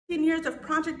years of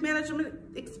project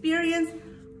management experience.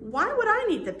 Why would I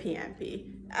need the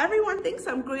PMP? Everyone thinks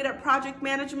I'm great at project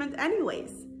management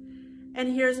anyways.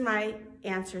 And here's my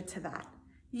answer to that.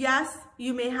 Yes,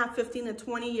 you may have 15 to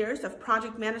 20 years of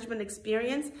project management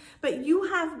experience, but you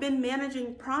have been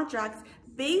managing projects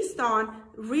based on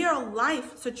real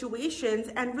life situations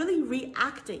and really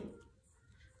reacting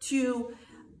to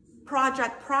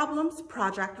project problems,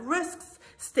 project risks,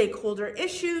 stakeholder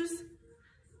issues.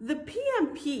 The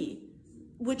PMP,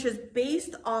 which is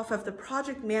based off of the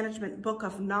Project Management Book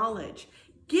of Knowledge,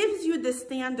 gives you the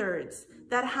standards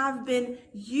that have been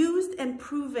used and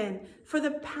proven for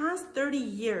the past 30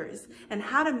 years and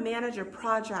how to manage a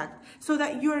project so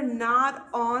that you're not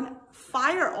on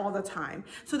fire all the time,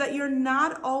 so that you're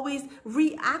not always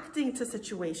reacting to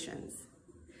situations.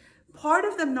 Part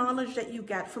of the knowledge that you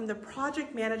get from the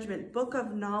Project Management Book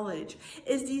of Knowledge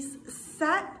is these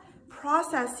set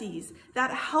processes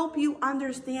that help you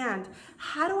understand,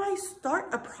 how do I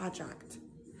start a project?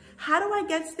 How do I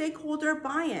get stakeholder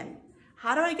buy-in?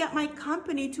 How do I get my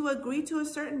company to agree to a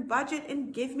certain budget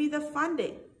and give me the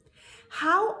funding?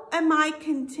 How am I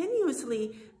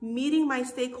continuously meeting my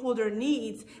stakeholder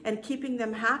needs and keeping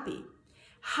them happy?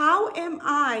 How am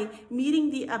I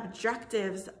meeting the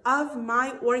objectives of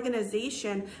my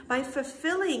organization by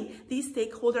fulfilling these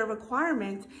stakeholder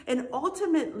requirements and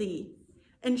ultimately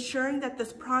ensuring that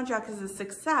this project is a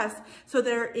success so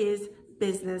there is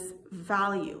business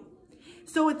value?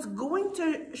 So it's going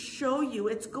to show you,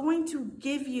 it's going to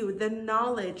give you the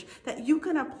knowledge that you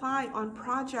can apply on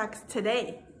projects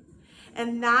today.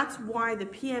 And that's why the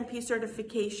PMP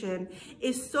certification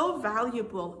is so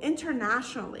valuable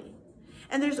internationally.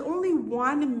 And there's only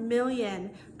 1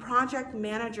 million project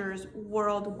managers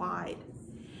worldwide.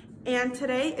 And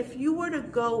today, if you were to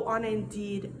go on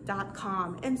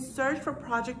Indeed.com and search for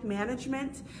project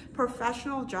management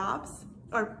professional jobs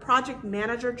or project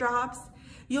manager jobs,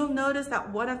 you'll notice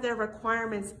that one of their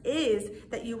requirements is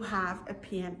that you have a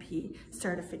PMP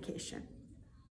certification.